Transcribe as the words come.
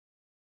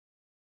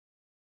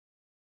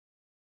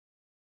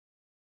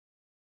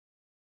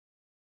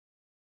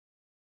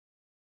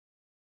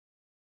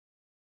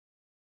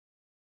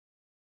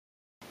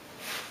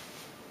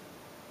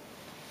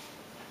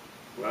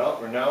Well,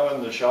 we're now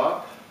in the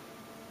shop,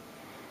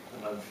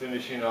 and I'm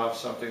finishing off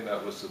something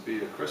that was to be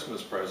a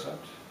Christmas present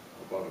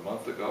about a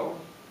month ago,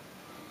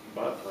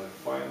 but I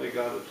finally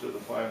got it to the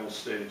final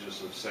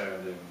stages of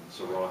sanding. It's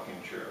a rocking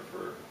chair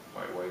for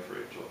my wife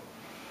Rachel,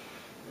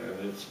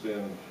 and it's been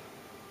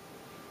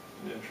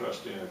an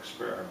interesting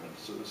experiment.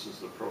 So this is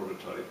the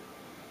prototype,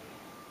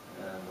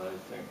 and I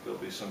think there'll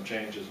be some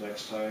changes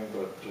next time,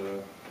 but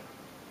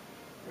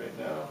right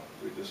now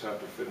we just have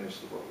to finish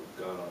what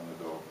we've got on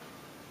the go.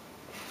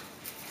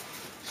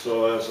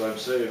 So as I'm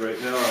saying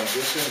right now, I'm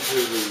just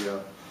into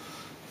the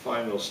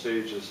final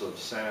stages of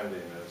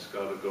sanding. It's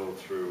got to go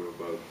through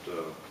about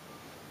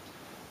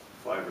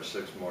 5 or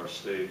 6 more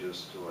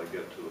stages till I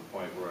get to the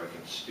point where I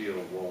can steel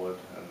wool it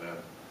and then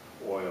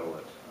oil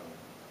it. And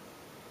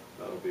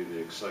that'll be the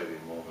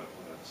exciting moment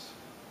when it's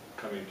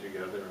coming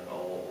together and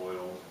all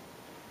oiled,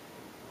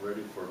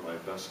 ready for my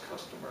best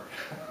customer.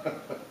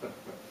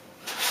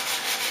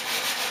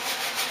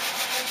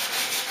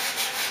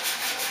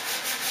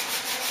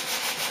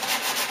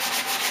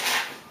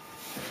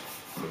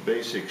 The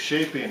basic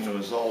shaping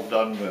was all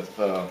done with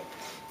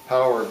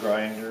power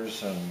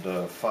grinders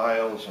and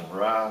files and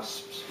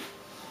rasps,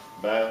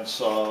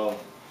 bandsaw,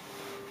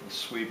 and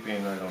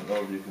sweeping. I don't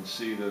know if you can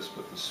see this,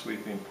 but the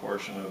sweeping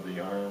portion of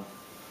the arm.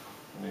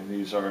 I mean,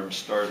 these arms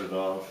started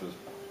off as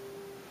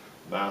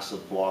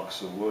massive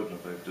blocks of wood, and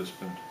they've just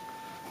been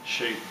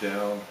shaped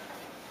down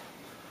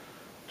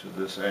to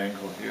this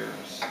angle here.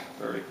 It's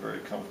very, very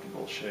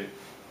comfortable shape.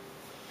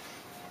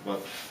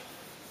 But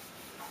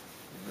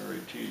the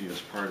very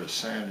tedious part of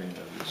sanding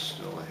it is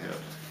still ahead.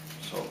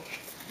 So,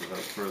 without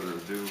further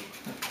ado,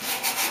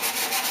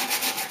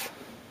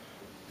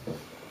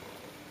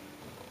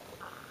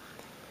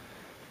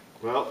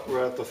 well,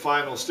 we're at the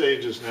final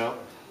stages now.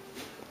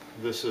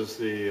 This is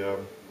the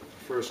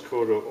first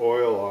coat of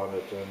oil on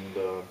it,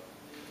 and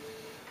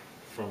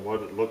from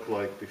what it looked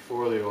like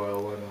before the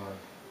oil went on,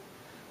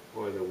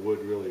 boy, the wood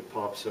really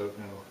pops out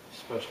now,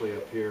 especially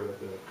up here at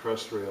the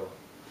crest rail.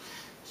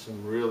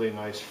 Some really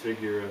nice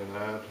figure in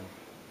that. And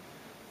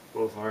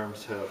both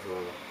arms have,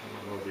 I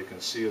don't know if you can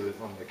see it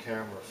on the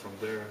camera from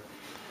there,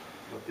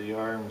 but the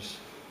arms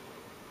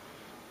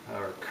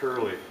are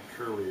curly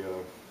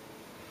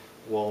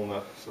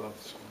walnut, so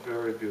it's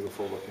very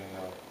beautiful looking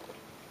now.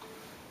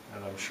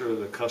 And I'm sure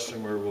the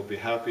customer will be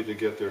happy to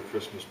get their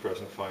Christmas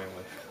present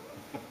finally.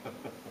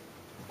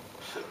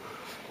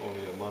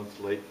 Only a month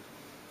late.